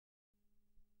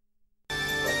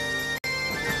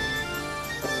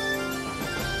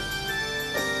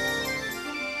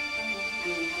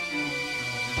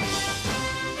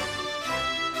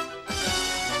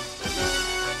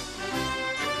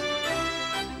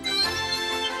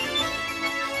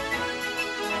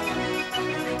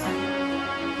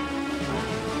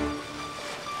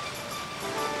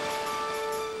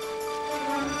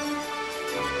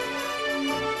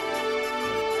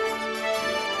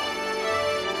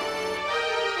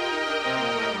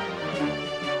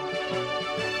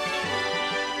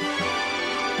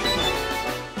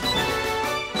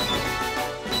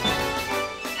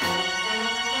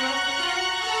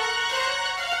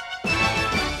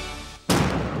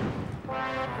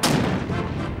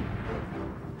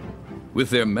With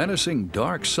their menacing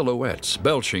dark silhouettes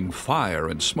belching fire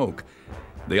and smoke,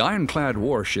 the ironclad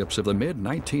warships of the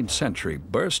mid-19th century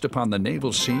burst upon the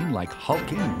naval scene like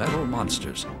hulking metal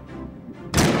monsters.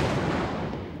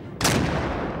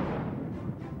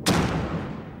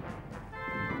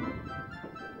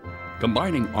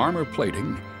 Combining armor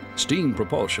plating, steam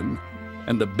propulsion,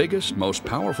 and the biggest, most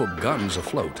powerful guns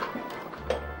afloat,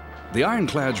 the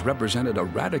ironclads represented a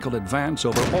radical advance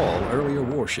over all earlier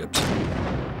warships,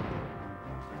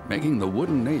 making the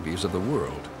wooden navies of the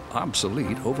world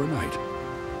obsolete overnight,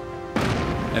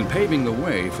 and paving the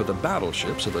way for the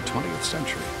battleships of the 20th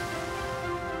century.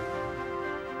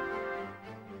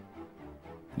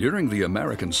 During the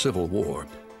American Civil War,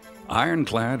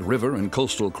 ironclad river and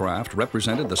coastal craft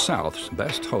represented the South's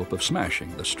best hope of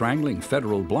smashing the strangling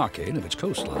federal blockade of its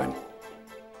coastline.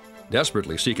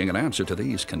 Desperately seeking an answer to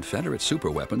these Confederate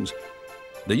superweapons,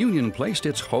 the Union placed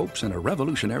its hopes in a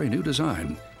revolutionary new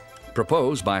design,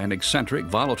 proposed by an eccentric,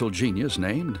 volatile genius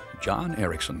named John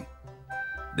Erickson,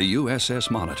 the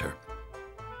USS Monitor.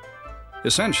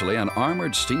 Essentially an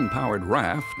armored steam-powered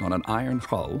raft on an iron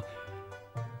hull,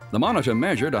 the Monitor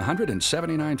measured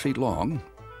 179 feet long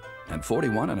and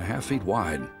 41.5 feet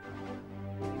wide.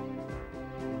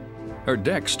 Her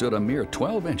deck stood a mere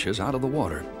 12 inches out of the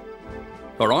water.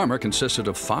 Her armor consisted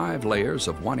of 5 layers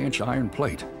of 1-inch iron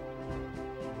plate.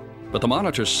 But the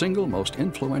Monitor's single most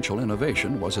influential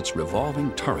innovation was its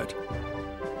revolving turret,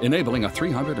 enabling a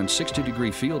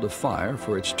 360-degree field of fire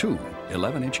for its 2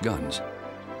 11-inch guns.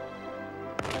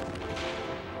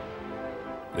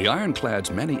 The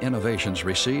ironclad's many innovations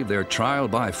received their trial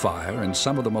by fire in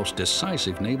some of the most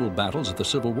decisive naval battles of the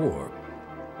Civil War.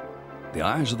 The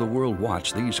eyes of the world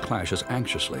watched these clashes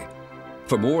anxiously,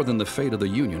 for more than the fate of the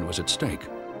Union was at stake.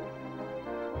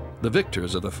 The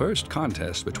victors of the first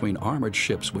contest between armored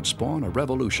ships would spawn a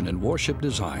revolution in warship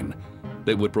design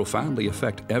that would profoundly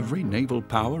affect every naval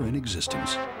power in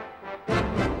existence.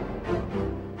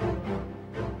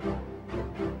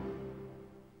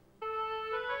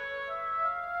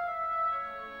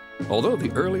 Although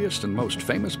the earliest and most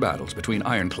famous battles between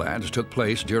ironclads took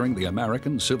place during the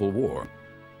American Civil War,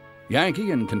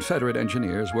 Yankee and Confederate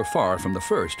engineers were far from the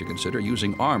first to consider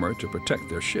using armor to protect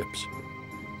their ships.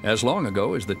 As long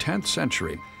ago as the 10th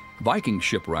century, Viking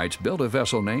shipwrights built a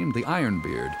vessel named the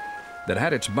Ironbeard that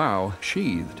had its bow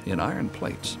sheathed in iron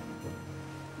plates.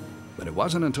 But it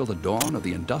wasn't until the dawn of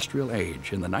the industrial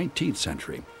age in the 19th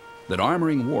century that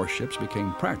armoring warships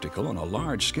became practical on a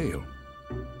large scale.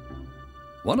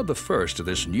 One of the first of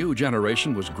this new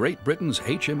generation was Great Britain's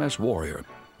HMS Warrior,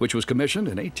 which was commissioned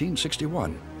in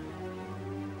 1861.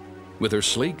 With her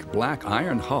sleek black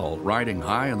iron hull riding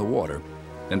high in the water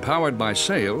and powered by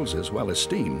sails as well as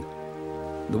steam,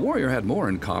 the Warrior had more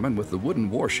in common with the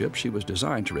wooden warship she was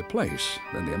designed to replace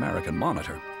than the American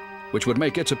Monitor, which would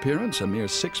make its appearance a mere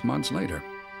 6 months later.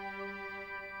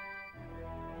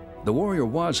 The Warrior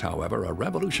was, however, a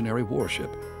revolutionary warship.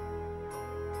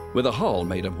 With a hull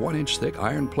made of 1-inch thick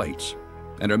iron plates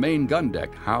and her main gun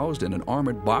deck housed in an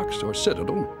armored box or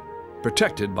citadel,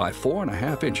 protected by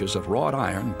 4.5 inches of wrought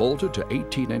iron bolted to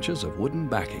 18 inches of wooden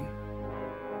backing.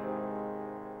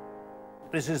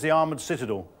 This is the armoured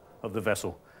citadel of the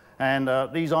vessel, and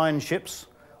these iron ships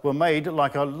were made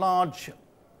like a large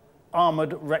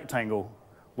armoured rectangle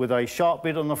with a sharp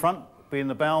bit on the front, being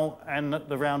the bow, and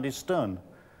the rounded stern.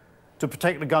 To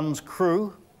protect the gun's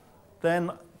crew,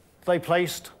 then they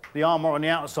placed the armour on the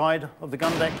outside of the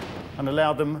gun deck and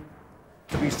allowed them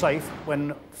to be safe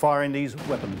when firing these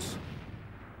weapons.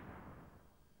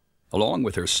 Along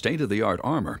with her state-of-the-art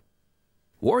armor,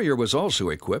 Warrior was also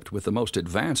equipped with the most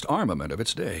advanced armament of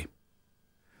its day.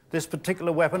 This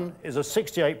particular weapon is a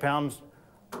 68-pound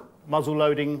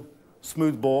muzzle-loading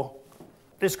smoothbore.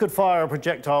 This could fire a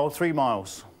projectile 3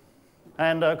 miles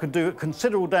and could do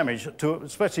considerable damage,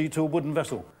 especially to a wooden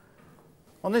vessel.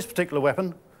 On this particular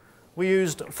weapon, we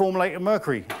used formulated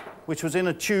mercury, which was in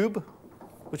a tube,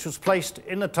 which was placed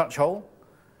in the touch hole.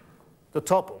 The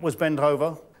top was bent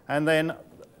over, and then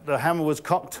the hammer was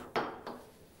cocked,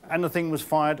 and the thing was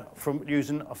fired from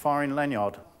using a firing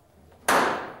lanyard.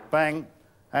 Bang,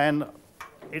 and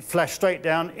it flashed straight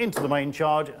down into the main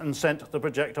charge and sent the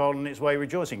projectile on its way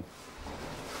rejoicing.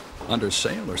 Under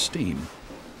sail or steam,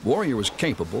 Warrior was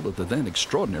capable of the then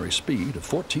extraordinary speed of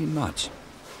 14 knots.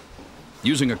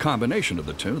 Using a combination of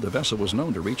the two, the vessel was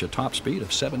known to reach a top speed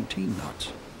of 17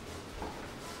 knots.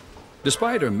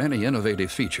 Despite her many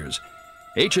innovative features,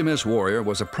 HMS Warrior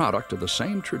was a product of the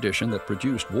same tradition that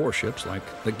produced warships like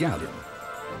the Gathering,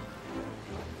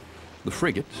 the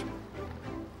frigate,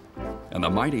 and the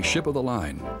mighty ship of the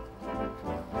line.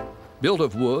 Built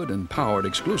of wood and powered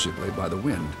exclusively by the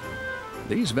wind,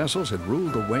 these vessels had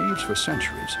ruled the waves for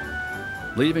centuries,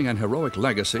 leaving an heroic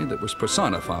legacy that was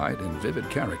personified in vivid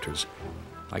characters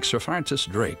like Sir Francis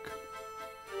Drake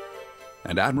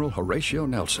and Admiral Horatio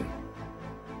Nelson.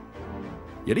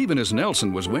 Yet even as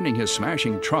Nelson was winning his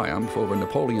smashing triumph over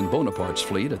Napoleon Bonaparte's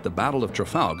fleet at the Battle of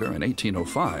Trafalgar in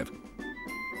 1805,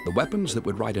 the weapons that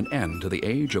would write an end to the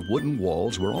age of wooden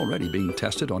walls were already being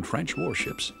tested on French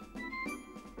warships.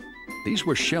 These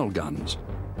were shell guns,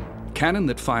 cannon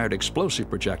that fired explosive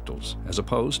projectiles as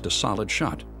opposed to solid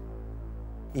shot.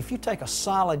 If you take a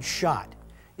solid shot,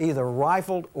 either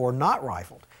rifled or not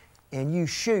rifled, and you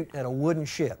shoot at a wooden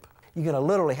ship, you're going to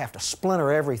literally have to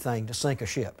splinter everything to sink a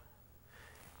ship.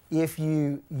 If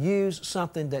you use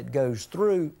something that goes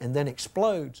through and then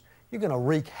explodes, you're going to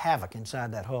wreak havoc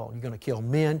inside that hull. You're going to kill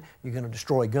men, you're going to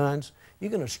destroy guns, you're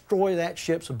going to destroy that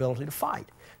ship's ability to fight.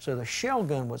 So the shell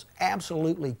gun was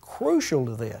absolutely crucial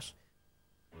to this.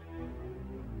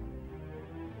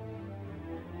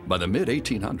 By the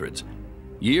mid-1800s,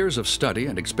 years of study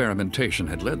and experimentation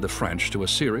had led the French to a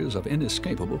series of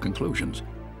inescapable conclusions.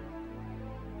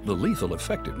 The lethal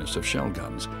effectiveness of shell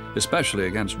guns, especially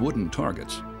against wooden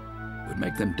targets, would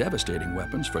make them devastating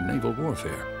weapons for naval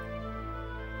warfare.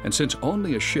 And since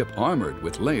only a ship armored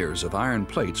with layers of iron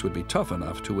plates would be tough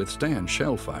enough to withstand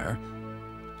shell fire,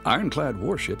 ironclad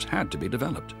warships had to be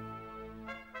developed.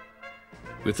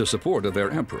 With the support of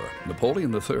their emperor,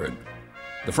 Napoleon III,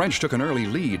 the French took an early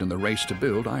lead in the race to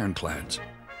build ironclads.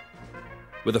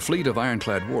 With a fleet of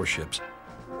ironclad warships,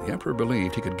 the emperor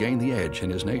believed he could gain the edge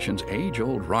in his nation's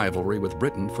age-old rivalry with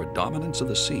Britain for dominance of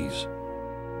the seas.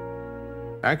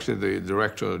 Actually, the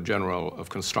Director General of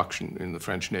Construction in the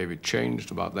French Navy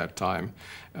changed about that time,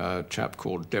 a chap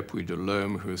called Depuy de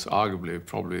Lome, who is arguably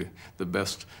probably the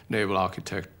best naval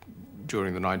architect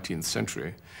during the 19th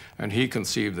century. And he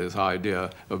conceived this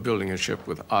idea of building a ship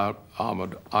with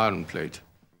armored iron plate.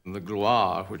 And the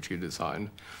Gloire, which he designed,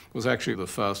 was actually the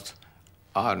first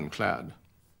ironclad.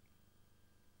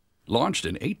 Launched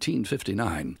in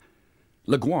 1859,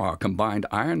 Le Gloire combined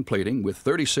iron plating with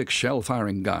 36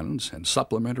 shell-firing guns and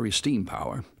supplementary steam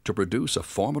power to produce a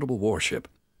formidable warship.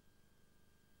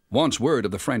 Once word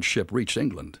of the French ship reached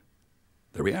England,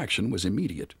 the reaction was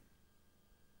immediate.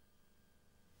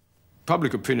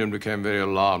 Public opinion became very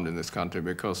alarmed in this country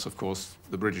because, of course,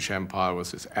 the British Empire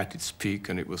was at its peak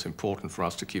and it was important for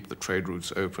us to keep the trade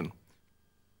routes open.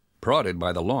 Prodded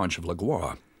by the launch of Le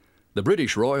Gloire, the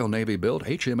British Royal Navy built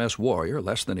HMS Warrior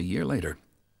less than a year later.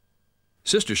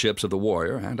 Sister ships of the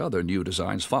Warrior and other new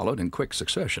designs followed in quick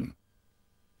succession.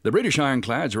 The British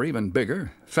ironclads are even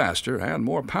bigger, faster, and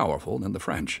more powerful than the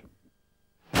French.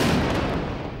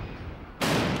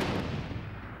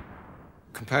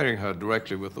 Comparing her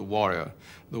directly with the Warrior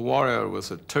was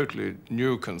a totally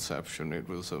new conception. It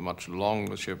was a much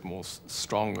longer ship, more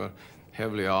stronger,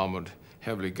 heavily armored,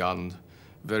 heavily gunned,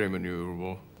 very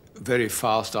maneuverable, very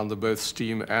fast under both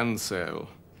steam and sail,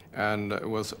 and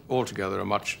was altogether a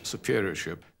much superior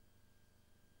ship.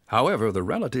 However, the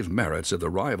relative merits of the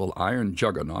rival iron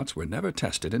juggernauts were never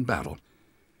tested in battle.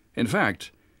 In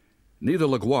fact, neither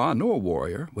Le Gloire nor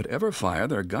Warrior would ever fire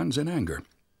their guns in anger.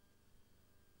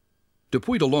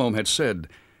 Depuy de Lome had said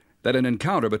that an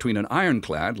encounter between an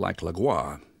ironclad like Le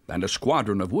Gloire and a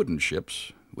squadron of wooden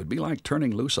ships would be like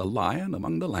turning loose a lion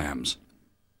among the lambs.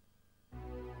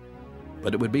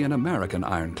 But it would be an American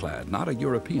ironclad, not a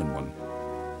European one,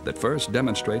 that first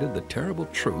demonstrated the terrible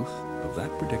truth of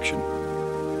that prediction.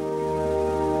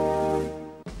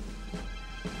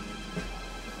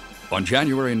 On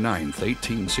January 9,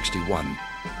 1861,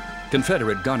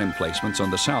 Confederate gun emplacements on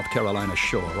the South Carolina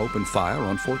shore opened fire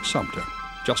on Fort Sumter,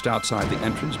 just outside the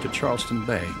entrance to Charleston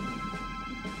Bay.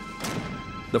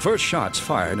 The first shots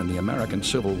fired in the American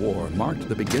Civil War marked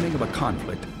the beginning of a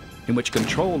conflict in which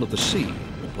control of the sea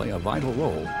would play a vital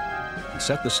role and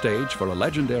set the stage for a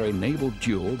legendary naval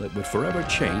duel that would forever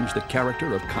change the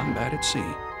character of combat at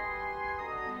sea.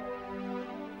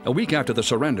 A week after the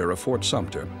surrender of Fort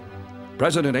Sumter,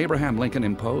 President Abraham Lincoln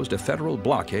imposed a federal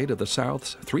blockade of the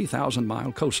South's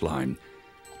 3,000-mile coastline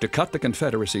to cut the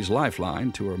Confederacy's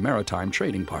lifeline to her maritime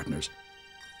trading partners.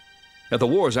 At the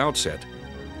war's outset,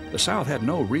 the South had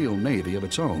no real navy of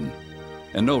its own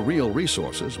and no real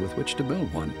resources with which to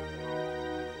build one.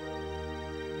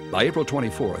 By April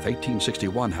 24,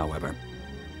 1861, however,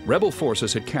 rebel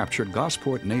forces had captured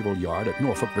Gosport Naval Yard at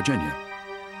Norfolk, Virginia.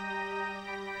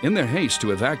 In their haste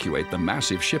to evacuate the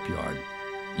massive shipyard,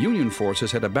 Union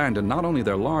forces had abandoned not only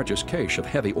their largest cache of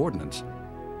heavy ordnance,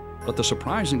 but the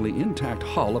surprisingly intact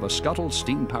hull of a scuttled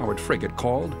steam-powered frigate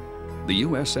called the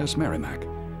USS Merrimac.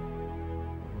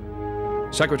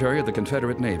 Secretary of the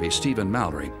Confederate Navy, Stephen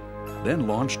Mallory, then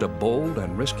launched a bold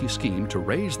and risky scheme to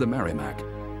raise the Merrimac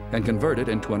and convert it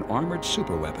into an armored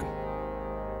superweapon.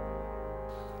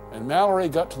 And Mallory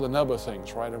got to the nub of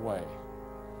things right away.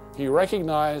 He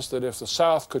recognized that if the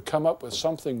South could come up with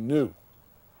something new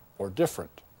or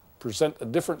different, present a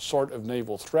different sort of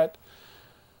naval threat,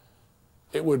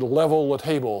 it would level the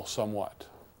table somewhat.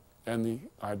 And the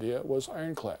idea was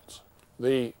ironclads.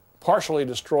 The partially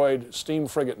destroyed steam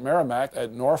frigate Merrimac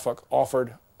at Norfolk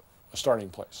offered a starting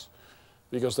place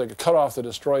because they could cut off the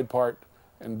destroyed part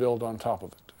and build on top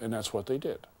of it, and that's what they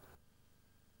did.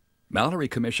 Mallory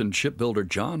commissioned shipbuilder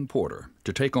John Porter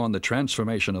to take on the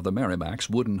transformation of the Merrimac's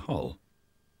wooden hull.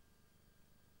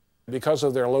 Because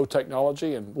of their low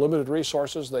technology and limited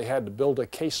resources, they had to build a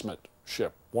casement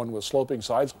ship, one with sloping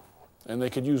sides, and they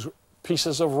could use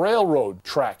pieces of railroad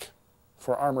track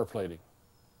for armor plating.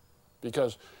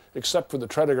 Because except for the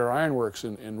Tredegar Ironworks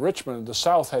in Richmond, the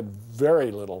South had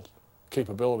very little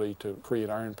capability to create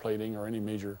iron plating or any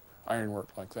major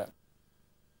ironwork like that.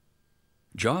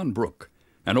 John Brooke,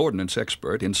 an ordnance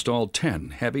expert, installed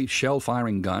 10 heavy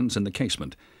shell-firing guns in the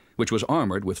casement, which was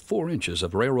armored with 4 inches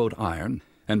of railroad iron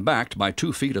and backed by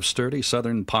 2 feet of sturdy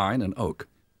southern pine and oak.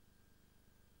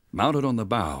 Mounted on the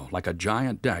bow like a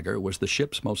giant dagger was the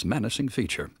ship's most menacing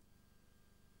feature,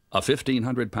 a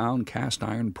 1,500-pound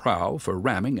cast-iron prow for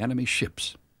ramming enemy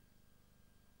ships.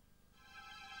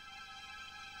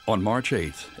 On March 8,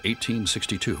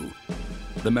 1862,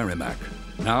 the Merrimac,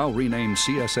 now renamed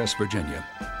CSS Virginia,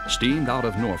 steamed out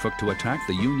of Norfolk to attack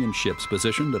the Union ships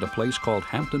positioned at a place called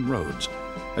Hampton Roads,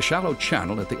 a shallow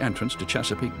channel at the entrance to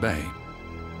Chesapeake Bay.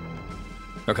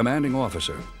 Her commanding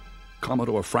officer,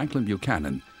 Commodore Franklin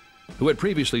Buchanan, who had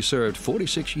previously served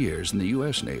 46 years in the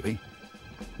U.S. Navy,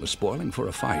 was spoiling for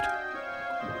a fight.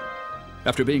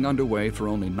 After being underway for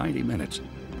only 90 minutes,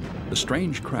 the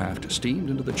strange craft steamed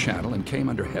into the channel and came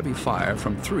under heavy fire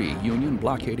from 3 Union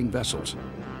blockading vessels.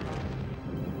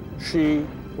 She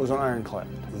was an ironclad.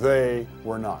 They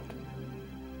were not.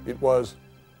 It was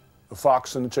the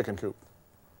fox in the chicken coop.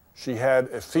 She had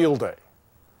a field day.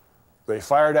 They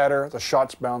fired at her, the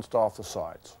shots bounced off the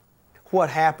sides. What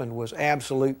happened was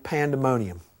absolute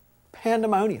pandemonium.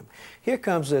 Pandemonium. Here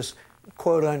comes this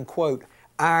quote-unquote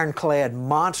ironclad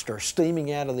monster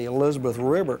steaming out of the Elizabeth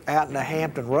River out into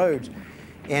Hampton Roads.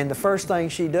 And the first thing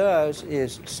she does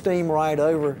is steam right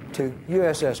over to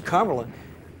USS Cumberland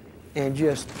and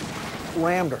just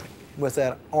rammed her with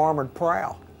that armored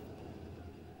prow.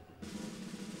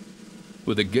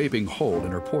 With a gaping hole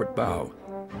in her port bow,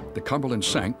 the Cumberland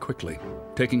sank quickly,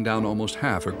 taking down almost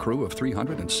half her crew of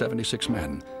 376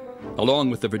 men, along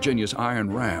with the Virginia's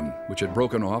iron ram, which had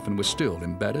broken off and was still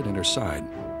embedded in her side.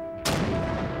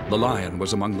 The lion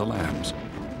was among the lambs.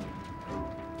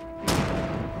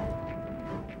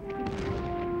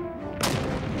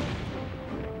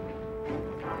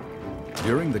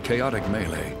 During the chaotic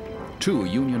melee, 2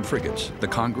 Union frigates, the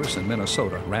Congress and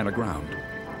Minnesota, ran aground.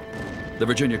 The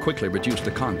Virginia quickly reduced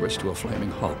the Congress to a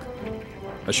flaming hulk.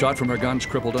 A shot from her guns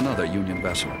crippled another Union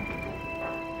vessel.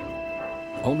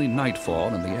 Only nightfall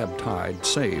and the ebb tide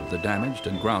saved the damaged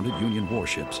and grounded Union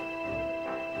warships.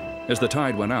 As the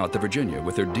tide went out, the Virginia,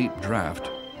 with her deep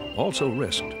draft, also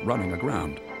risked running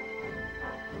aground.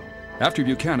 After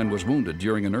Buchanan was wounded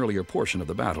during an earlier portion of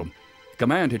the battle,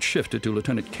 command had shifted to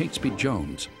Lieutenant Catesby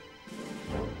Jones.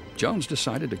 Jones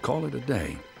decided to call it a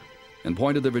day and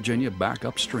pointed the Virginia back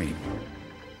upstream.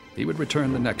 He would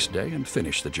return the next day and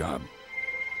finish the job.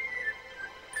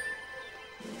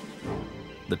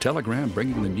 The telegram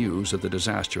bringing the news of the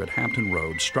disaster at Hampton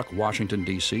Roads struck Washington,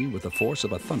 D.C. with the force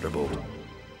of a thunderbolt.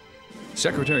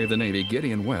 Secretary of the Navy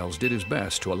Gideon Welles did his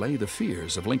best to allay the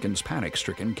fears of Lincoln's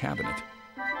panic-stricken cabinet.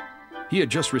 He had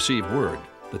just received word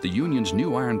that the Union's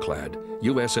new ironclad,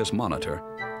 USS Monitor,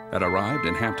 had arrived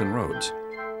in Hampton Roads.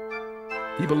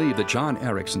 He believed that John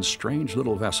Ericsson's strange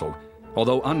little vessel,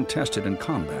 although untested in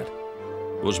combat,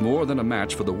 was more than a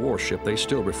match for the warship they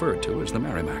still referred to as the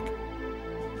Merrimac.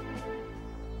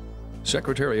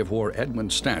 Secretary of War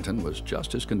Edmund Stanton was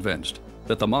just as convinced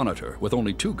that the Monitor, with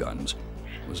only 2 guns,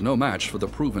 was no match for the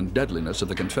proven deadliness of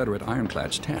the Confederate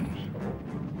Ironclad's 10.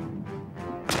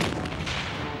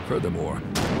 Furthermore,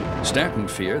 Stanton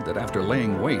feared that after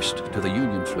laying waste to the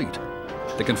Union fleet,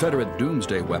 the Confederate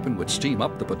doomsday weapon would steam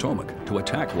up the Potomac to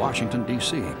attack Washington,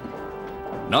 D.C.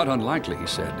 Not unlikely, he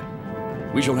said,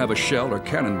 we shall have a shell or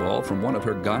cannonball from one of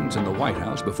her guns in the White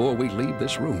House before we leave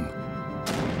this room.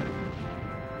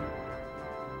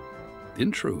 In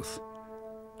truth,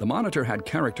 the Monitor had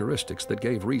characteristics that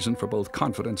gave reason for both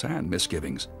confidence and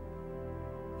misgivings.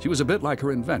 She was a bit like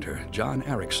her inventor, John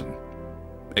Ericsson,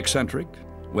 eccentric,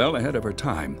 well ahead of her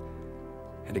time,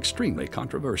 and extremely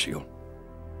controversial.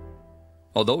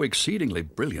 Although exceedingly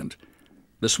brilliant,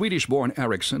 the Swedish-born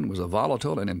Ericsson was a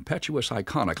volatile and impetuous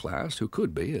iconoclast who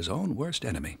could be his own worst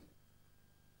enemy.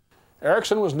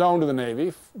 Ericsson was known to the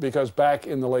Navy because back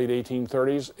in the late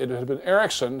 1830s, it had been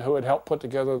Ericsson who had helped put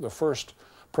together the first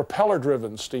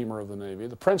propeller-driven steamer of the Navy,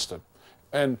 the Princeton.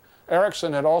 And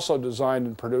Ericsson had also designed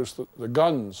and produced the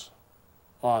guns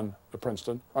on the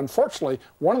Princeton. Unfortunately,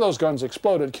 one of those guns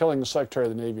exploded, killing the Secretary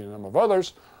of the Navy and a number of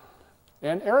others,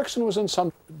 and Ericsson was in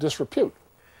some disrepute.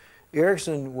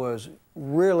 Ericsson was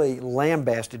really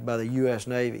lambasted by the U.S.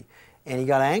 Navy, and he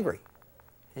got angry.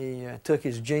 He took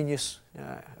his genius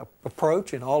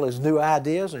approach and all his new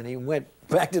ideas, and he went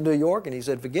back to New York and he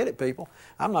said, "Forget it, people.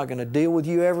 I'm not going to deal with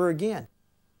you ever again."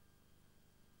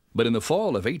 But in the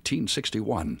fall of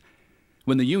 1861,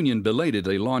 when the Union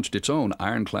belatedly launched its own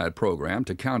Ironclad program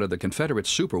to counter the Confederate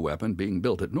superweapon being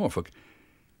built at Norfolk,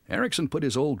 Ericsson put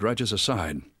his old grudges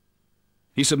aside.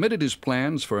 He submitted his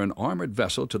plans for an armored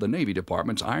vessel to the Navy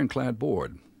Department's Ironclad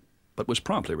Board, but was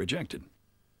promptly rejected.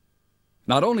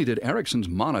 Not only did Ericsson's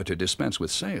Monitor dispense with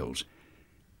sails,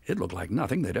 it looked like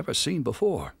nothing they'd ever seen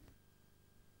before.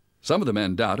 Some of the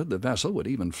men doubted the vessel would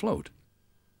even float.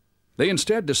 They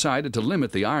instead decided to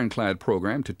limit the Ironclad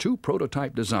program to 2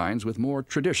 prototype designs with more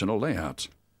traditional layouts.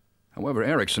 However,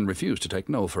 Ericsson refused to take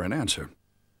no for an answer.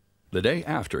 The day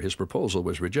after his proposal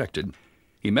was rejected,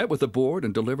 he met with the board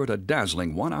and delivered a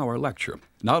dazzling 1-hour lecture,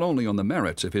 not only on the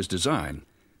merits of his design,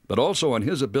 but also on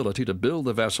his ability to build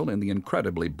the vessel in the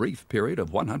incredibly brief period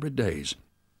of 100 days.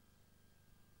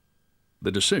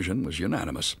 The decision was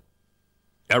unanimous.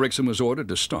 Ericsson was ordered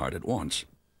to start at once.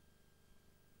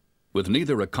 With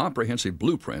neither a comprehensive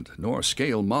blueprint nor a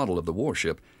scale model of the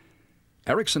warship,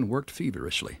 Ericsson worked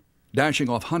feverishly, dashing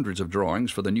off hundreds of drawings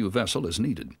for the new vessel as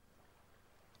needed.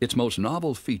 Its most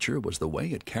novel feature was the way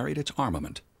it carried its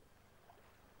armament.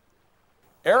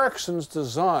 Ericsson's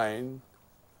design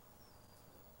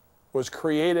was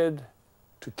created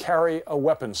to carry a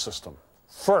weapon system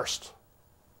first,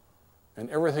 and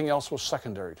everything else was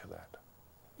secondary to that.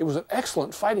 It was an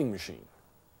excellent fighting machine.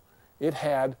 It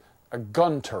had a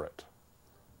gun turret.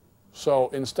 So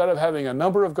instead of having a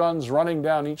number of guns running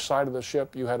down each side of the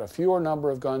ship, you had a fewer number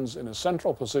of guns in a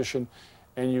central position,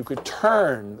 and you could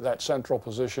turn that central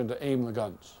position to aim the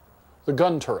guns. The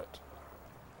gun turret.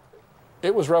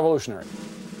 It was revolutionary.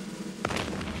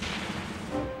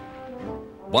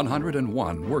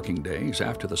 101 working days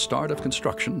after the start of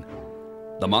construction,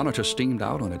 the Monitor steamed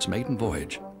out on its maiden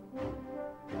voyage.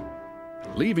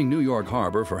 Leaving New York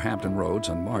Harbor for Hampton Roads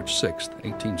on March 6,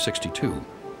 1862,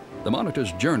 the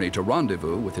Monitor's journey to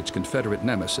rendezvous with its Confederate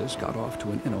nemesis got off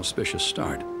to an inauspicious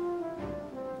start.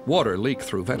 Water leaked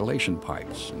through ventilation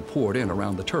pipes and poured in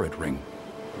around the turret ring.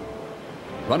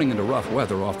 Running into rough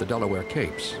weather off the Delaware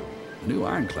Capes, the new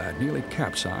Ironclad nearly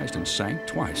capsized and sank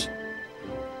twice.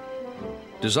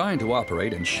 Designed to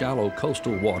operate in shallow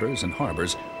coastal waters and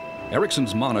harbors,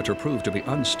 Ericsson's Monitor proved to be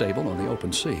unstable on the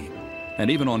open sea. And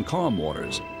even on calm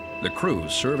waters, the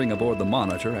crews serving aboard the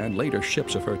Monitor and later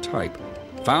ships of her type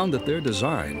found that their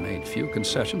design made few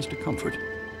concessions to comfort.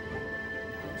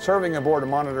 Serving aboard a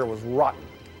Monitor was rotten.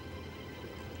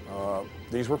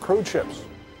 These were crude ships.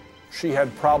 She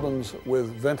had problems with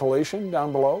ventilation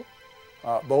down below,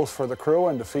 both for the crew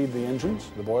and to feed the engines,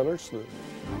 the boilers, the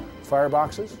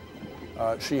fireboxes.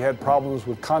 She had problems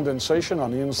with condensation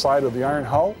on the inside of the iron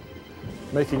hull,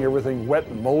 making everything wet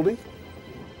and moldy.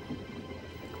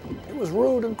 It was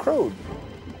rude and crude.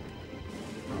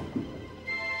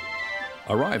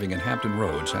 Arriving in Hampton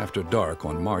Roads after dark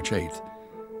on March 8th,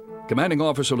 Commanding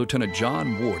Officer Lieutenant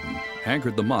John Warden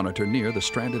anchored the Monitor near the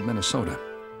stranded Minnesota.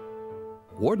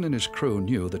 Warden and his crew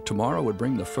knew that tomorrow would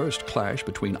bring the first clash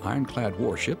between ironclad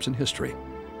warships in history.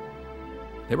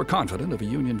 They were confident of a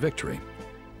Union victory.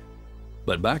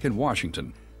 But back in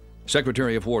Washington,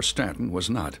 Secretary of War Stanton was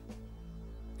not.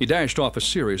 He dashed off a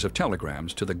series of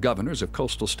telegrams to the governors of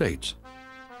coastal states.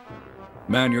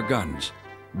 Man your guns.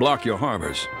 Block your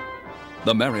harbors.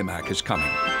 The Merrimac is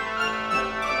coming.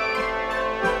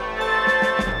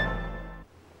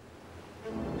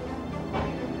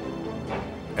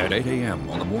 At 8 a.m.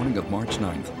 on the morning of March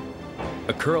 9th,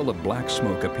 a curl of black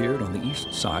smoke appeared on the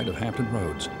east side of Hampton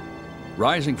Roads,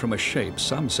 rising from a shape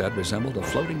some said resembled a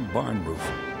floating barn roof.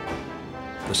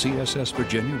 The CSS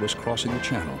Virginia was crossing the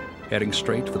channel, heading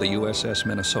straight for the USS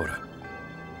Minnesota.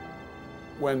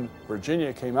 When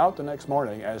Virginia came out the next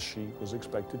morning, as she was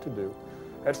expected to do,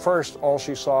 at first all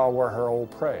she saw were her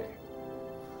old prey.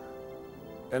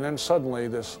 And then suddenly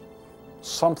this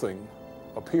something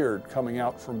appeared coming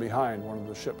out from behind one of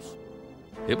the ships.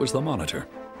 It was the Monitor.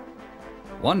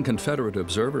 One Confederate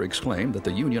observer exclaimed that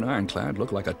the Union ironclad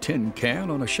looked like a tin can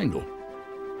on a shingle.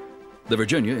 The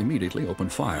Virginia immediately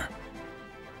opened fire.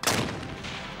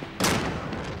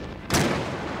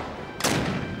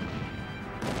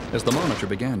 As the Monitor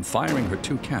began firing her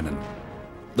 2 cannon,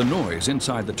 the noise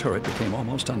inside the turret became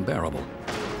almost unbearable.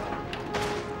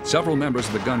 Several members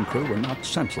of the gun crew were knocked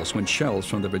senseless when shells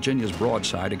from the Virginia's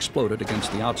broadside exploded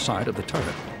against the outside of the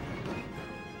turret.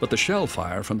 But the shell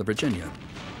fire from the Virginia,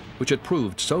 which had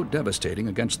proved so devastating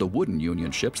against the wooden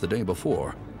Union ships the day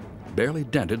before, barely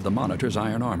dented the Monitor's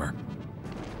iron armor.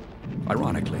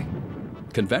 Ironically,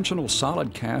 conventional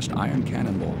solid cast iron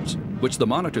cannonballs, which the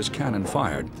Monitor's cannon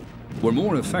fired, were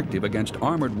more effective against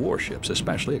armored warships,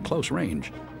 especially at close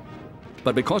range.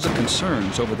 But because of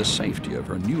concerns over the safety of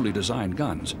her newly designed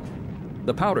guns,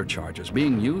 the powder charges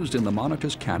being used in the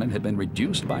Monitor's cannon had been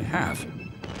reduced by half.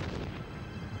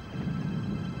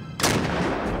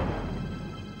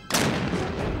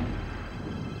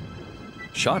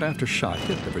 Shot after shot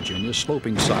hit the Virginia's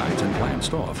sloping sides and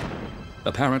glanced off,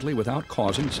 apparently without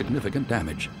causing significant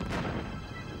damage.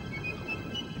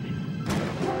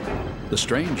 The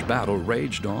strange battle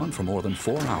raged on for more than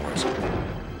 4 hours.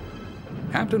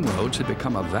 Hampton Roads had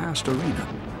become a vast arena,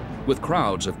 with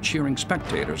crowds of cheering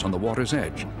spectators on the water's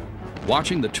edge,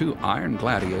 watching the 2 iron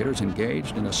gladiators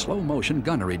engaged in a slow-motion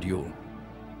gunnery duel.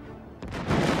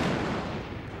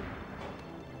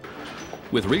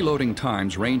 With reloading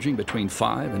times ranging between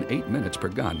 5 and 8 minutes per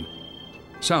gun,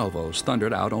 salvos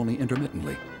thundered out only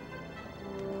intermittently.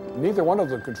 Neither one of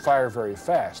them could fire very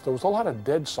fast. There was a lot of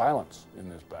dead silence in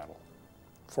this battle,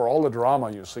 for all the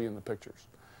drama you see in the pictures.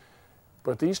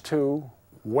 But these 2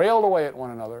 wailed away at one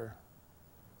another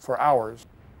for hours.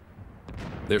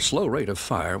 Their slow rate of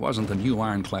fire wasn't the new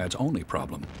Ironclad's only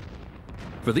problem.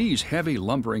 For these heavy,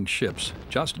 lumbering ships,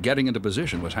 just getting into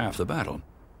position was half the battle.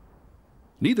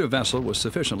 Neither vessel was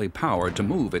sufficiently powered to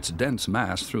move its dense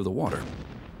mass through the water.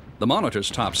 The Monitor's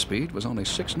top speed was only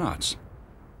 6 knots.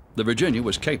 The Virginia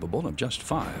was capable of just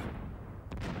 5.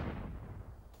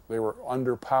 They were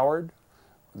underpowered.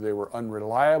 They were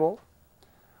unreliable.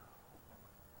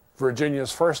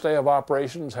 Virginia's first day of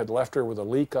operations had left her with a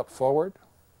leak up forward.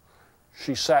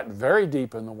 She sat very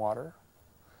deep in the water.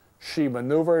 She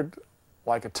maneuvered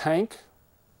like a tank.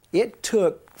 It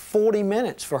took 40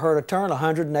 minutes for her to turn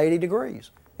 180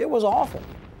 degrees. It was awful.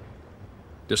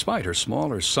 Despite her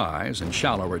smaller size and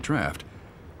shallower draft,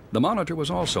 the Monitor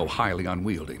was also highly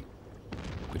unwieldy.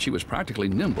 But she was practically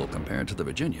nimble compared to the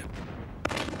Virginia.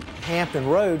 Hampton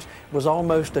Roads was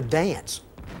almost a dance.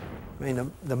 I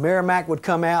mean, the Merrimac would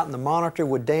come out and the Monitor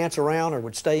would dance around or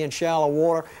would stay in shallow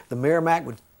water. The Merrimac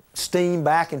would steam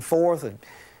back and forth and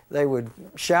they would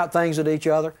shout things at each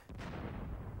other.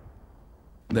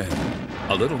 Then,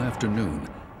 a little after noon,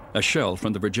 a shell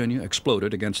from the Virginia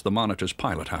exploded against the Monitor's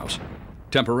pilot house,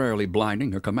 temporarily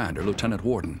blinding her commander, Lieutenant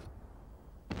Worden.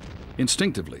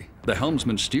 Instinctively, the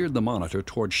helmsman steered the Monitor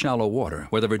toward shallow water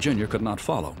where the Virginia could not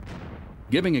follow,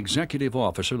 giving Executive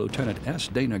Officer Lieutenant S.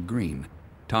 Dana Green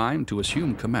time to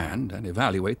assume command and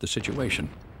evaluate the situation.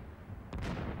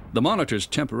 The Monitor's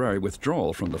temporary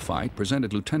withdrawal from the fight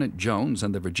presented Lieutenant Jones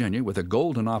and the Virginia with a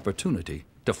golden opportunity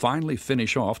to finally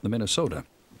finish off the Minnesota.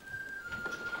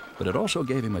 But it also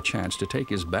gave him a chance to take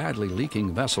his badly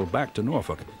leaking vessel back to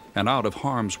Norfolk and out of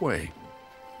harm's way.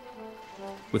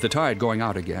 With the tide going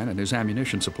out again and his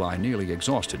ammunition supply nearly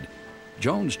exhausted,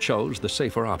 Jones chose the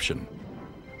safer option.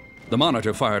 The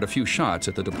Monitor fired a few shots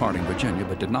at the departing Virginia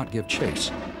but did not give chase.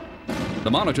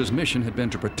 The Monitor's mission had been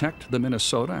to protect the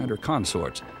Minnesota and her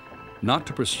consorts, not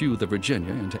to pursue the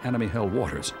Virginia into enemy-held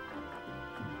waters.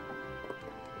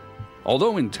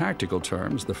 Although in tactical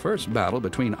terms the first battle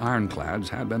between ironclads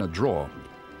had been a draw,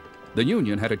 the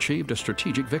Union had achieved a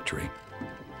strategic victory.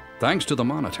 Thanks to the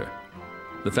Monitor,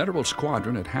 the Federal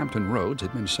squadron at Hampton Roads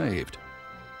had been saved.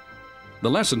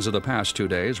 The lessons of the past 2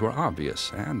 days were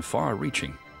obvious and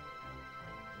far-reaching.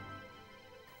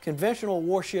 Conventional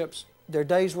warships, their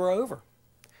days were over.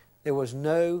 There was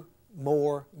no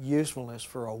more usefulness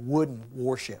for a wooden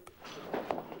warship.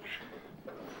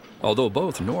 Although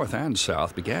both North and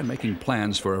South began making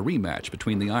plans for a rematch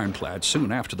between the Ironclads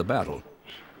soon after the battle,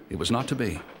 it was not to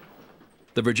be.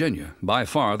 The Virginia, by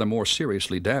far the more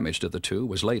seriously damaged of the 2,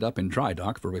 was laid up in dry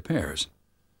dock for repairs.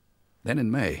 Then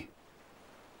in May,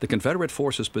 the Confederate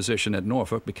forces' position at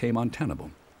Norfolk became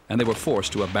untenable, and they were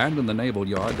forced to abandon the naval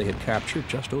yard they had captured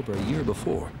just over a year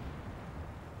before.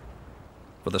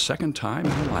 For the second time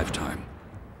in her lifetime,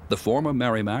 the former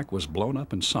Merrimac was blown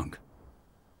up and sunk.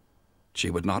 She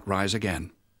would not rise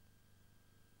again.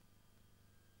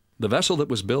 The vessel that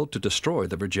was built to destroy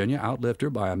the Virginia outlived her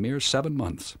by a mere 7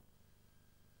 months.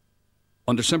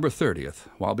 On December 30th,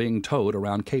 while being towed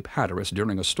around Cape Hatteras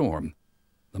during a storm,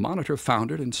 the Monitor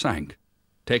foundered and sank,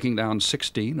 taking down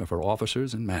 16 of her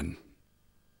officers and men.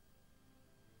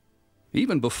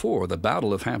 Even before the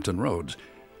Battle of Hampton Roads,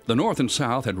 the North and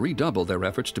South had redoubled their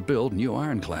efforts to build new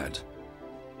ironclads.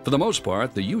 For the most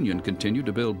part, the Union continued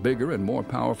to build bigger and more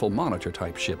powerful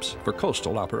monitor-type ships for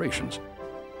coastal operations.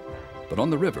 But on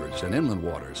the rivers and inland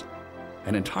waters,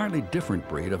 an entirely different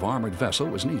breed of armored vessel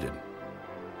was needed.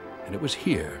 And it was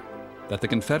here that the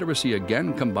Confederacy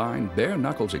again combined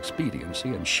bare-knuckles expediency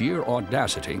and sheer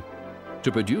audacity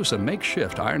to produce a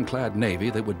makeshift ironclad navy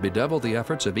that would bedevil the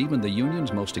efforts of even the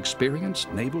Union's most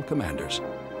experienced naval commanders.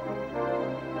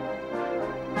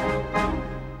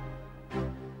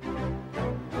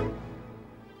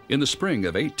 In the spring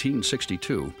of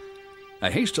 1862, a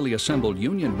hastily assembled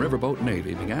Union riverboat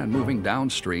navy began moving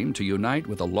downstream to unite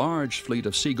with a large fleet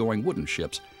of seagoing wooden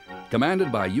ships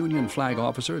commanded by Union flag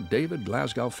officer David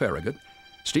Glasgow Farragut,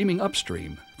 steaming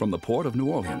upstream from the port of New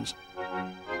Orleans.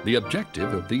 The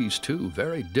objective of these two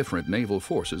very different naval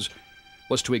forces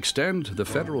was to extend the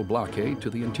Federal blockade to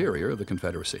the interior of the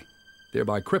Confederacy,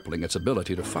 thereby crippling its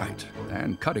ability to fight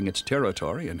and cutting its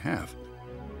territory in half.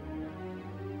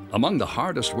 Among the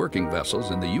hardest working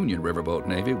vessels in the Union riverboat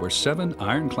Navy were 7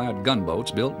 ironclad gunboats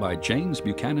built by James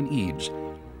Buchanan Eads,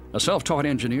 a self-taught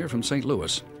engineer from St.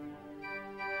 Louis.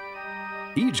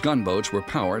 Eads gunboats were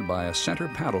powered by a center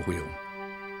paddle wheel.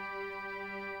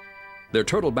 Their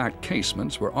turtle-backed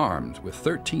casements were armed with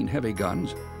 13 heavy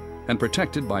guns and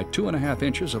protected by 2.5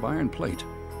 inches of iron plate.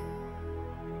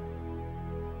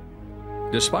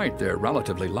 Despite their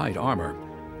relatively light armor,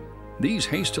 these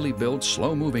hastily built,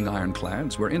 slow-moving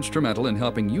ironclads were instrumental in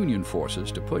helping Union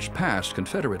forces to push past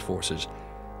Confederate forces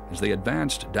as they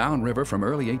advanced downriver from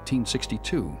early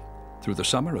 1862 through the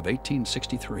summer of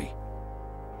 1863.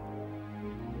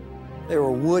 They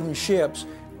were wooden ships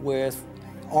with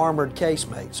armored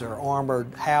casemates or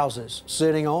armored houses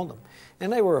sitting on them.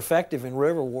 And they were effective in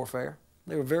river warfare.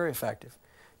 They were very effective.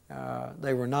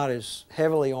 They were not as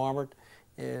heavily armored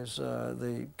as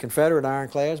the Confederate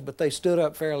ironclads, but they stood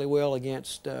up fairly well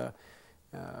against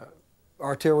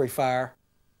artillery fire.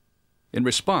 In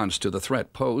response to the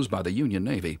threat posed by the Union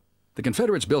Navy, the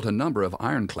Confederates built a number of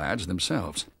ironclads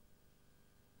themselves.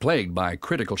 Plagued by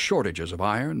critical shortages of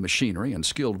iron, machinery, and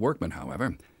skilled workmen,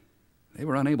 however, they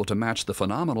were unable to match the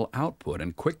phenomenal output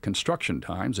and quick construction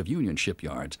times of Union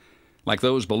shipyards, like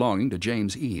those belonging to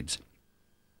James Eads.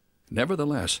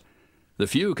 Nevertheless, the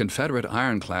few Confederate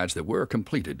ironclads that were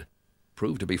completed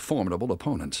proved to be formidable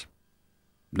opponents.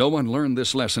 No one learned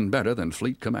this lesson better than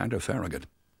Fleet Commander Farragut.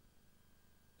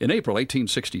 In April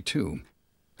 1862,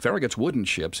 Farragut's wooden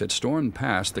ships had stormed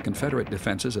past the Confederate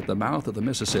defenses at the mouth of the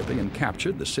Mississippi and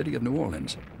captured the city of New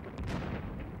Orleans.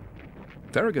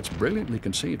 Farragut's brilliantly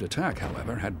conceived attack,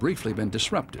 however, had briefly been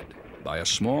disrupted by a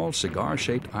small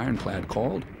cigar-shaped ironclad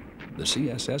called the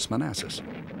CSS Manassas.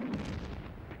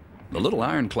 The little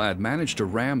ironclad managed to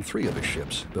ram 3 of his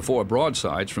ships before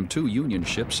broadsides from 2 Union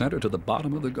ships sent her to the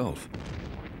bottom of the Gulf.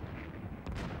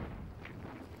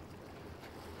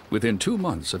 Within 2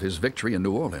 months of his victory in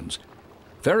New Orleans,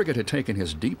 Farragut had taken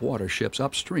his deep-water ships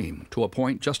upstream to a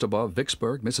point just above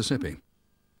Vicksburg, Mississippi,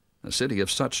 a city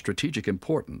of such strategic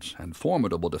importance and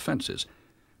formidable defenses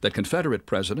that Confederate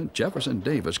President Jefferson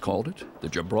Davis called it the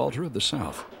Gibraltar of the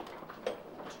South.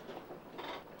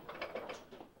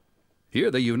 Here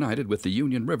they united with the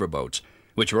Union riverboats,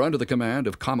 which were under the command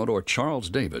of Commodore Charles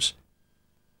Davis.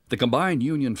 The combined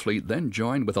Union fleet then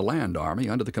joined with a land army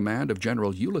under the command of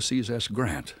General Ulysses S.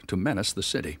 Grant to menace the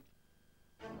city.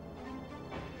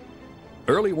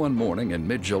 Early one morning in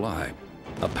mid-July,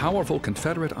 a powerful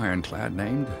Confederate ironclad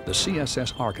named the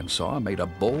CSS Arkansas made a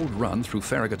bold run through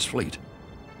Farragut's fleet.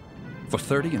 For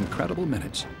 30 incredible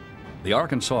minutes, the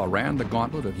Arkansas ran the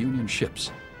gauntlet of Union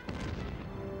ships.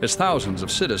 As thousands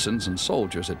of citizens and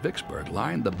soldiers at Vicksburg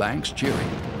lined the banks cheering,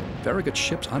 Farragut's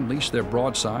ships unleashed their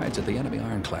broadsides at the enemy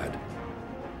ironclad.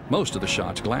 Most of the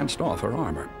shots glanced off her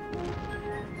armor.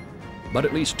 But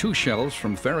at least 2 shells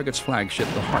from Farragut's flagship,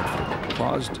 the Hartford,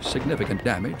 caused significant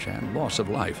damage and loss of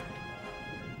life.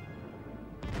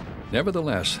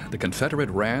 Nevertheless, the Confederate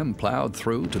ram plowed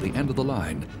through to the end of the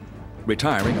line,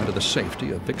 retiring under the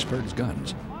safety of Vicksburg's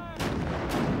guns.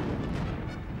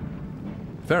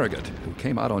 Farragut, who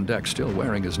came out on deck still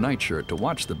wearing his nightshirt to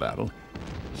watch the battle,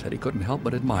 said he couldn't help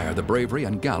but admire the bravery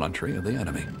and gallantry of the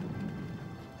enemy.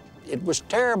 It was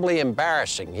terribly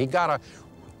embarrassing. He got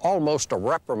almost a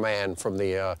reprimand from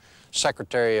the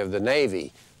Secretary of the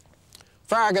Navy.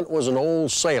 Farragut was an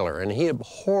old sailor, and he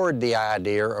abhorred the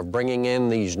idea of bringing in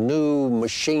these new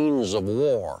machines of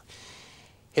war.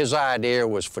 His idea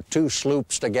was for 2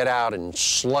 sloops to get out and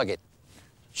slug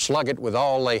it with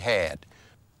all they had.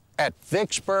 At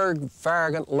Vicksburg,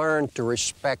 Farragut learned to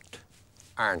respect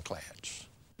ironclads.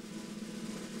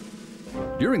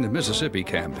 During the Mississippi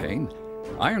campaign,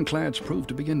 ironclads proved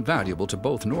to be invaluable to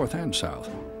both North and South,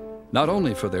 not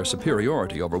only for their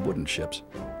superiority over wooden ships,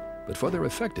 but for their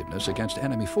effectiveness against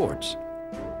enemy forts.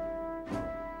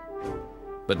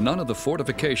 But none of the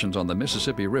fortifications on the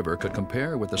Mississippi River could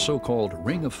compare with the so-called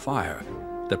Ring of Fire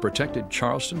that protected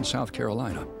Charleston, South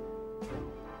Carolina.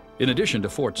 In addition to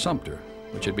Fort Sumter,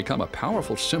 which had become a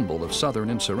powerful symbol of Southern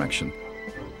insurrection,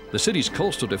 the city's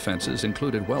coastal defenses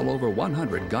included well over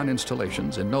 100 gun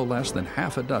installations in no less than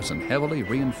half a dozen heavily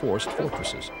reinforced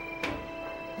fortresses.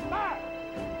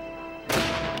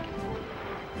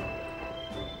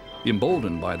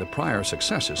 Emboldened by the prior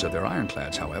successes of their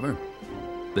ironclads, however,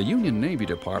 the Union Navy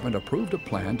Department approved a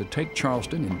plan to take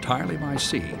Charleston entirely by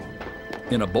sea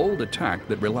in a bold attack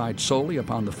that relied solely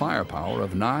upon the firepower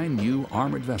of 9 new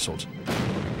armored vessels.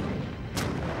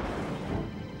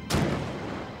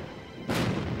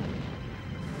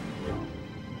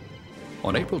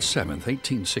 On April 7,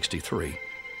 1863,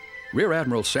 Rear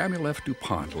Admiral Samuel F.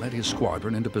 DuPont led his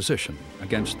squadron into position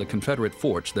against the Confederate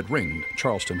forts that ringed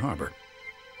Charleston Harbor.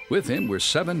 With him were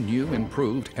 7 new,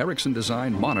 improved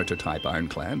Erickson-designed monitor-type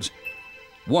ironclads,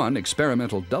 1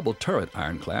 experimental double-turret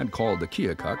ironclad called the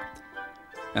Keokuk,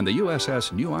 and the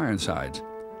USS New Ironsides,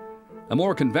 a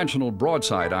more conventional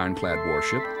broadside ironclad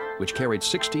warship which carried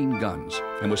 16 guns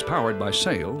and was powered by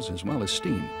sails as well as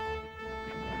steam.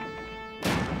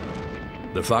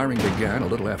 The firing began a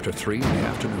little after 3 in the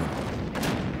afternoon.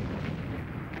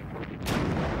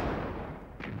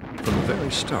 From the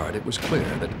very start, it was clear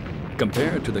that,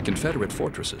 compared to the Confederate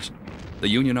fortresses, the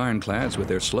Union ironclads with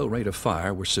their slow rate of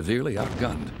fire were severely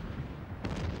outgunned.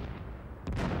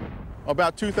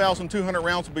 About 2,200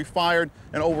 rounds would be fired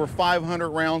and over 500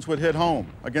 rounds would hit home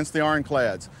against the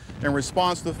ironclads. In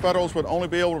response, the Federals would only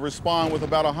be able to respond with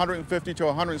about 150 to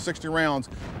 160 rounds,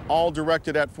 all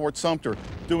directed at Fort Sumter,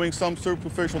 doing some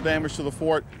superficial damage to the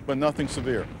fort, but nothing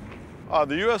severe.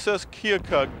 The USS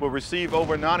Keokuk will receive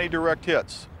over 90 direct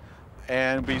hits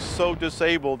and be so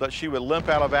disabled that she would limp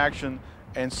out of action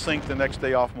and sink the next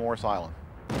day off Morris Island.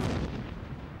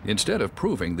 Instead of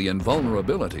proving the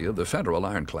invulnerability of the Federal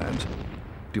ironclads,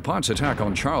 DuPont's attack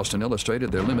on Charleston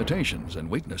illustrated their limitations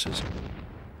and weaknesses.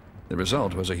 The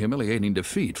result was a humiliating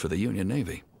defeat for the Union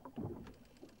Navy.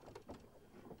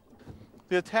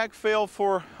 The attack failed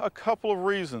for a couple of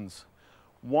reasons.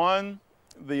 One,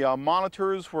 the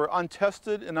monitors were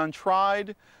untested and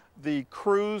untried. The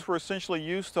crews were essentially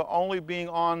used to only being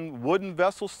on wooden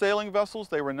vessels, sailing vessels.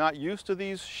 They were not used to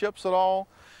these ships at all.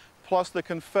 Plus, the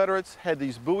Confederates had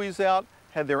these buoys out,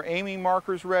 had their aiming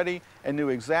markers ready, and knew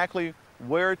exactly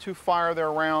where to fire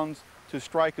their rounds to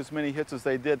strike as many hits as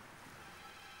they did.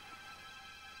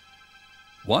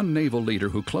 One naval leader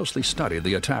who closely studied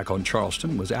the attack on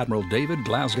Charleston was Admiral David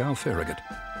Glasgow Farragut.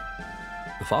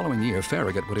 The following year,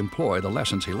 Farragut would employ the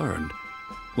lessons he learned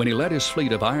when he led his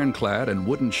fleet of ironclad and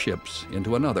wooden ships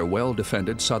into another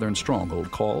well-defended southern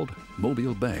stronghold called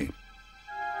Mobile Bay.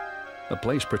 A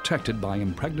place protected by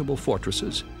impregnable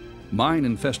fortresses,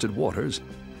 mine-infested waters,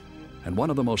 and one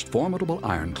of the most formidable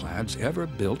ironclads ever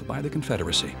built by the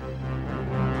Confederacy.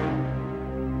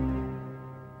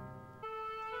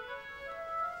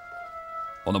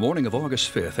 On the morning of August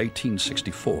 5,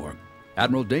 1864,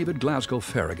 Admiral David Glasgow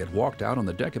Farragut walked out on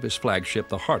the deck of his flagship,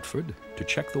 the Hartford, to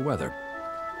check the weather.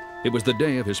 It was the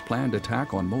day of his planned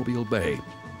attack on Mobile Bay,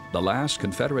 the last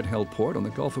Confederate-held port on the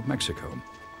Gulf of Mexico.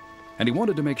 And he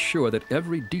wanted to make sure that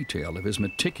every detail of his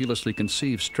meticulously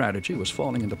conceived strategy was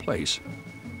falling into place.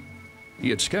 He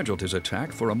had scheduled his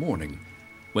attack for a morning,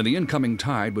 when the incoming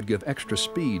tide would give extra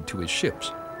speed to his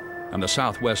ships, and the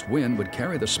southwest wind would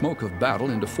carry the smoke of battle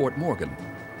into Fort Morgan,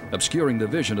 obscuring the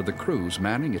vision of the crews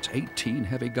manning its 18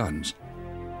 heavy guns.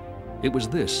 It was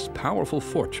this powerful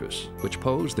fortress which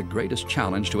posed the greatest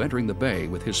challenge to entering the bay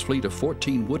with his fleet of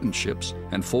 14 wooden ships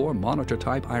and 4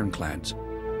 monitor-type ironclads.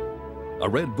 A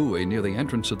red buoy near the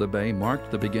entrance of the bay marked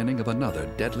the beginning of another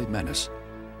deadly menace.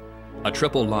 A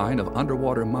triple line of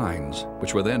underwater mines,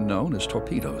 which were then known as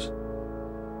torpedoes.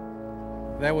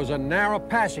 There was a narrow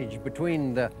passage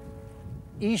between the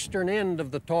eastern end of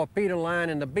the torpedo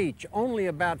line and the beach, only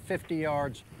about 50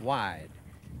 yards wide.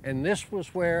 And this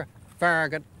was where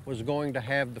Farragut was going to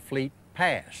have the fleet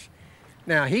pass.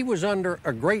 Now, he was under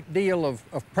a great deal of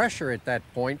pressure at that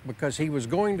point because he was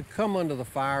going to come under the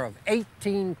fire of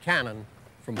 18 cannon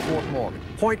from Fort Morgan,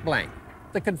 point blank.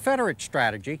 The Confederate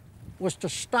strategy was to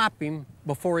stop him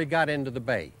before he got into the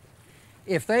bay.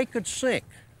 If they could sink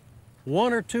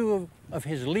 1 or 2 of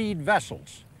his lead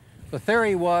vessels, the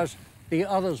theory was the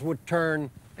others would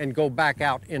turn and go back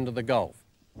out into the Gulf.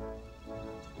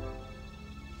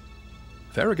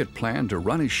 Farragut planned to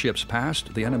run his ships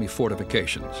past the enemy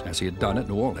fortifications, as he had done at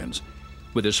New Orleans,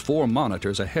 with his 4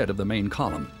 monitors ahead of the main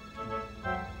column.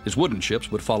 His wooden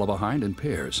ships would follow behind in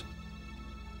pairs.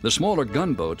 The smaller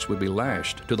gunboats would be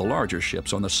lashed to the larger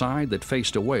ships on the side that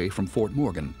faced away from Fort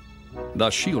Morgan,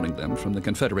 thus shielding them from the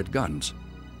Confederate guns.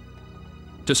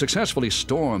 To successfully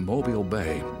storm Mobile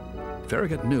Bay,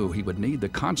 Farragut knew he would need the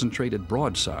concentrated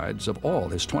broadsides of all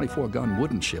his 24-gun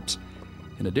wooden ships,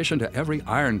 in addition to every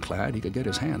ironclad he could get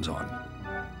his hands on.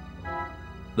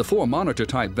 The 4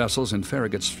 monitor-type vessels in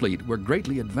Farragut's fleet were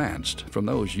greatly advanced from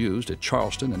those used at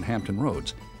Charleston and Hampton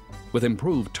Roads, with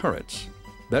improved turrets,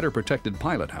 better protected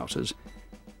pilot houses,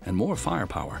 and more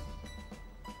firepower.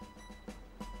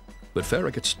 But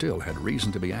Farragut still had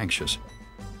reason to be anxious.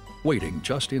 Waiting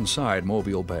just inside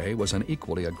Mobile Bay was an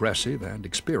equally aggressive and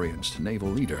experienced naval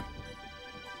leader,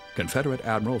 Confederate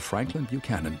Admiral Franklin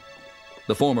Buchanan,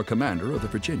 the former commander of the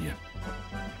Virginia.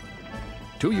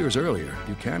 2 years earlier,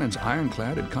 Buchanan's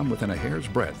Ironclad had come within a hair's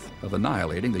breadth of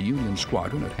annihilating the Union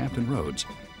squadron at Hampton Roads.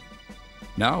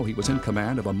 Now he was in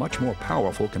command of a much more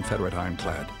powerful Confederate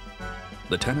ironclad,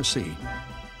 the Tennessee,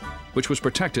 which was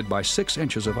protected by 6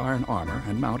 inches of iron armor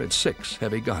and mounted 6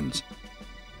 heavy guns.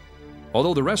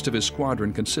 Although the rest of his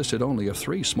squadron consisted only of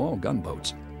 3 small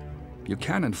gunboats,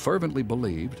 Buchanan fervently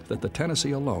believed that the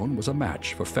Tennessee alone was a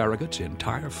match for Farragut's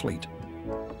entire fleet.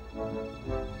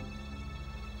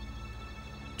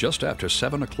 Just after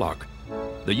 7 o'clock,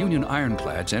 the Union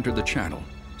ironclads entered the channel,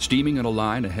 steaming in a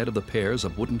line ahead of the pairs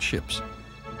of wooden ships.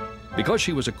 Because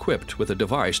she was equipped with a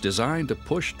device designed to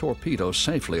push torpedoes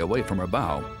safely away from her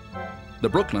bow, the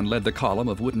Brooklyn led the column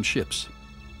of wooden ships.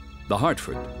 The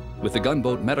Hartford, with the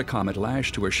gunboat Metacomet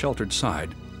lashed to her sheltered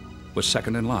side, was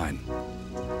second in line.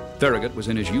 Farragut was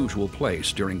in his usual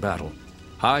place during battle,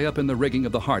 high up in the rigging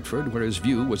of the Hartford where his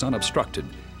view was unobstructed,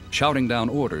 shouting down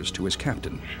orders to his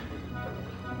captain.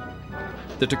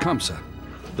 The Tecumseh,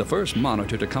 the first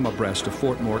monitor to come abreast of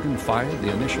Fort Morgan, fired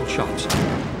the initial shots.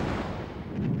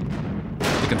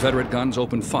 The Confederate guns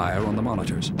opened fire on the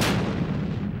monitors,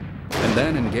 and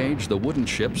then engaged the wooden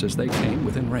ships as they came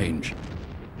within range.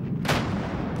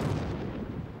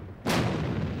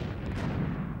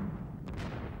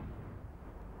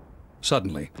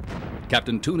 Suddenly,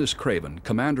 Captain Tunis Craven,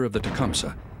 commander of the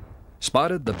Tecumseh,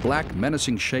 spotted the black,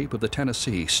 menacing shape of the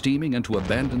Tennessee steaming into a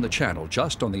bend in the channel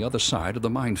just on the other side of the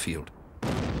minefield.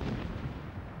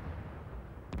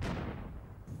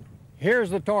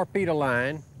 Here's the torpedo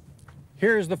line,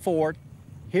 here's the fort,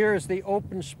 here's the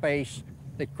open space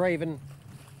that Craven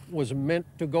was meant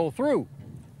to go through.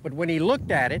 But when he looked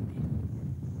at it,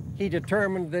 he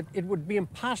determined that it would be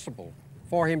impossible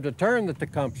for him to turn the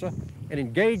Tecumseh and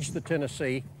engage the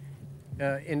Tennessee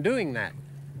in doing that.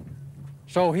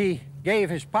 So he gave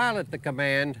his pilot the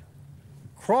command,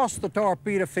 cross the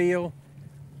torpedo field,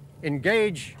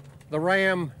 engage the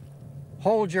ram,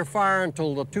 hold your fire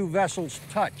until the 2 vessels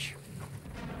touch.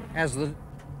 As the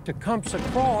Tecumseh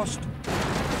crossed,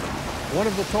 one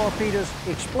of the torpedoes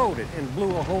exploded and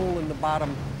blew a hole in the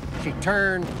bottom. She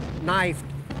turned, knifed,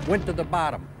 went to the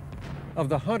bottom. Of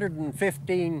the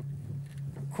 115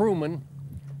 crewmen,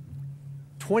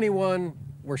 21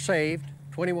 were saved,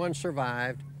 21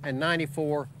 survived, and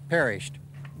 94 perished.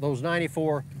 Those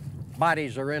 94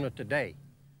 bodies are in it today.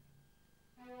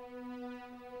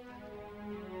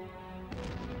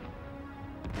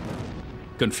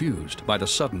 Confused by the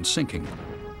sudden sinking,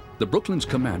 the Brooklyn's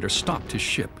commander stopped his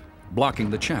ship, blocking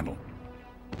the channel.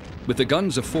 With the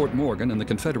guns of Fort Morgan and the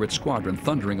Confederate squadron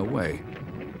thundering away,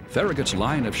 Farragut's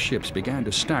line of ships began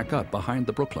to stack up behind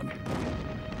the Brooklyn.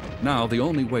 Now the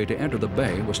only way to enter the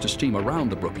bay was to steam around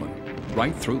the Brooklyn,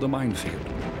 right through the minefield.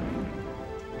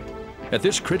 At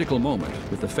this critical moment,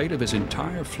 with the fate of his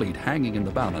entire fleet hanging in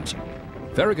the balance,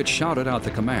 Farragut shouted out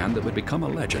the command that would become a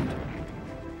legend.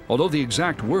 Although the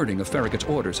exact wording of Farragut's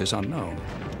orders is unknown,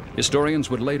 historians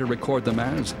would later record them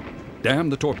as, "Damn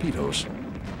the torpedoes,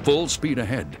 full speed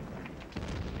ahead."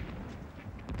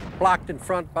 Blocked in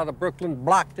front by the Brooklyn,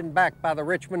 blocked in back by the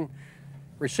Richmond,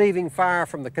 receiving fire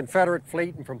from the Confederate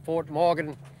fleet and from Fort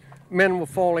Morgan. Men were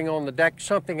falling on the deck.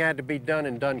 Something had to be done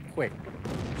and done quick.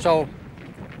 So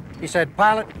he said,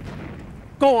 "Pilot,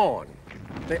 go on."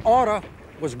 The order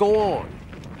was go on.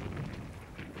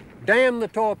 Damn the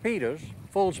torpedoes,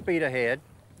 full speed ahead,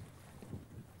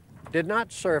 did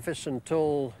not surface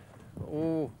until,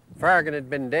 Farragut had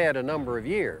been dead a number of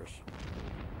years.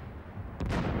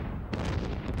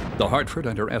 The Hartford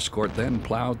and her escort then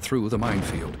plowed through the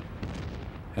minefield.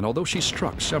 And although she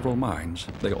struck several mines,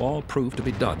 they all proved to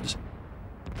be duds.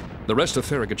 The rest of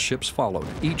Farragut's ships followed,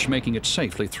 each making it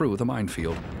safely through the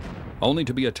minefield, only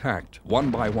to be attacked one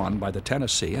by the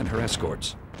Tennessee and her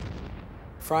escorts.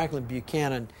 Franklin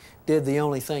Buchanan did the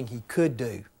only thing he could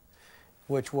do,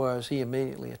 which was he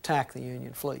immediately attacked the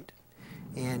Union fleet.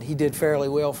 And he did fairly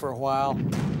well for a while.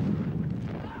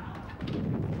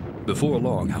 Before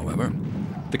long, however,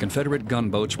 the Confederate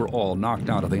gunboats were all knocked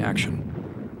out of the action.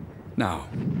 Now,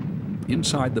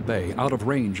 inside the bay, out of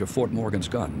range of Fort Morgan's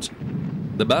guns,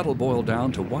 the battle boiled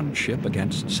down to one ship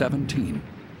against 17.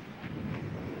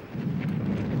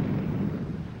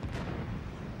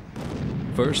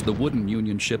 First, the wooden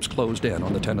Union ships closed in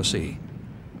on the Tennessee.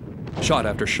 Shot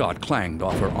after shot clanged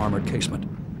off her armored casement.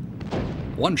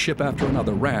 One ship after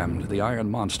another rammed the iron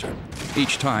monster,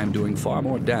 each time doing far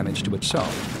more damage to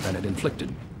itself than it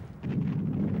inflicted.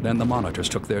 Then the monitors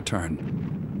took their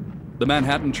turn. The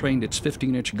Manhattan trained its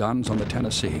 15-inch guns on the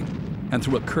Tennessee, and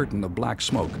through a curtain of black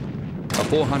smoke, a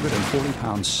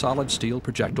 440-pound solid steel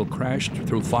projectile crashed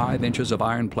through 5 inches of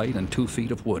iron plate and 2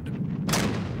 feet of wood.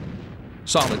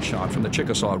 Solid shot from the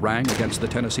Chickasaw rang against the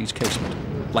Tennessee's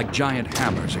casement, like giant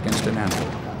hammers against an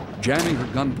anvil, jamming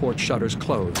her gun port shutters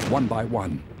closed one by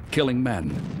one, killing men,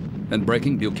 and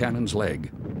breaking Buchanan's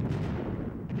leg.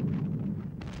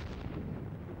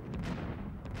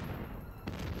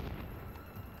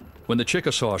 When the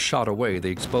Chickasaw shot away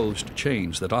the exposed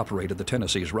chains that operated the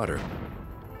Tennessee's rudder,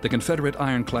 the Confederate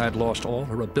Ironclad lost all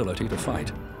her ability to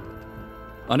fight.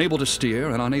 Unable to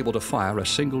steer and unable to fire a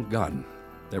single gun,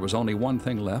 there was only one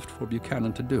thing left for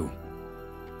Buchanan to do: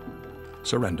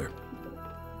 surrender.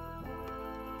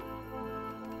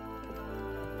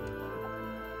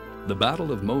 The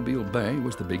Battle of Mobile Bay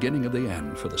was the beginning of the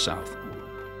end for the South.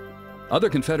 Other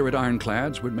Confederate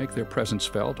ironclads would make their presence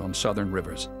felt on southern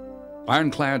rivers.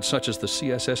 Ironclads such as the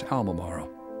CSS Albemarle,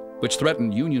 which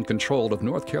threatened Union control of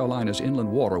North Carolina's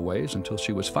inland waterways until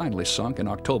she was finally sunk in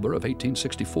October of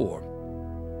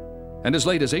 1864. And as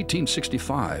late as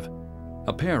 1865,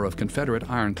 a pair of Confederate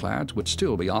ironclads would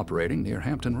still be operating near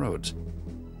Hampton Roads.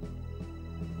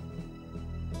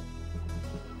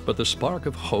 But the spark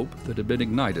of hope that had been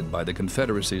ignited by the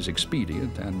Confederacy's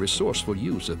expedient and resourceful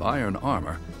use of iron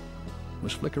armor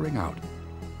was flickering out.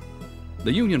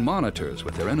 The Union monitors,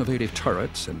 with their innovative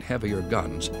turrets and heavier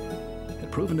guns,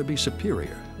 had proven to be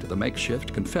superior to the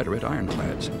makeshift Confederate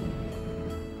ironclads.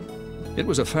 It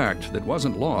was a fact that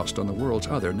wasn't lost on the world's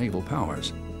other naval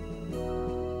powers.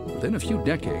 Within a few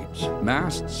decades,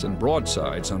 masts and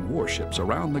broadsides on warships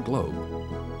around the globe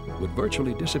would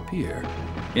virtually disappear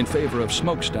in favor of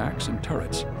smokestacks and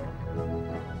turrets.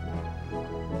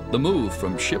 The move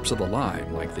from ships of the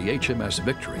line like the HMS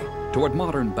Victory toward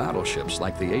modern battleships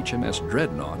like the HMS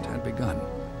Dreadnought had begun.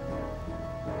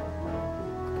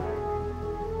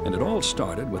 And it all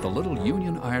started with a little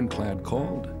Union ironclad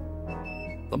called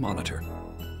the Monitor.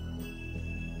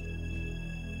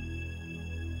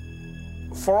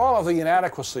 For all of the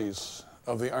inadequacies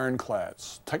of the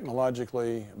ironclads,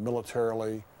 technologically,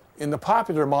 militarily, in the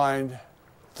popular mind,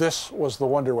 this was the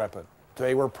wonder weapon.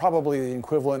 They were probably the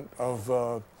equivalent of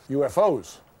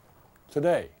UFOs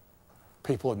today.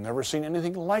 People had never seen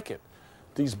anything like it.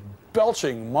 These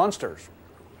belching monsters,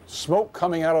 smoke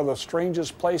coming out of the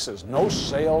strangest places, no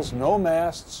sails, no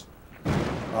masts,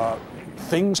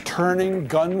 things turning,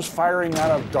 guns firing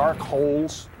out of dark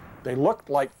holes. They looked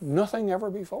like nothing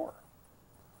ever before,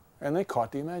 and they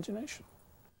caught the imagination.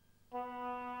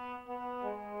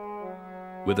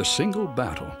 With a single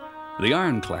battle, the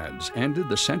Ironclads ended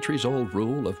the centuries-old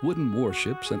rule of wooden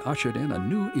warships and ushered in a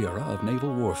new era of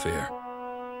naval warfare.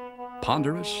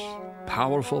 Ponderous,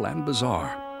 powerful, and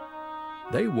bizarre,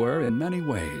 they were, in many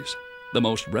ways, the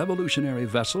most revolutionary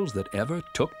vessels that ever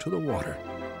took to the water.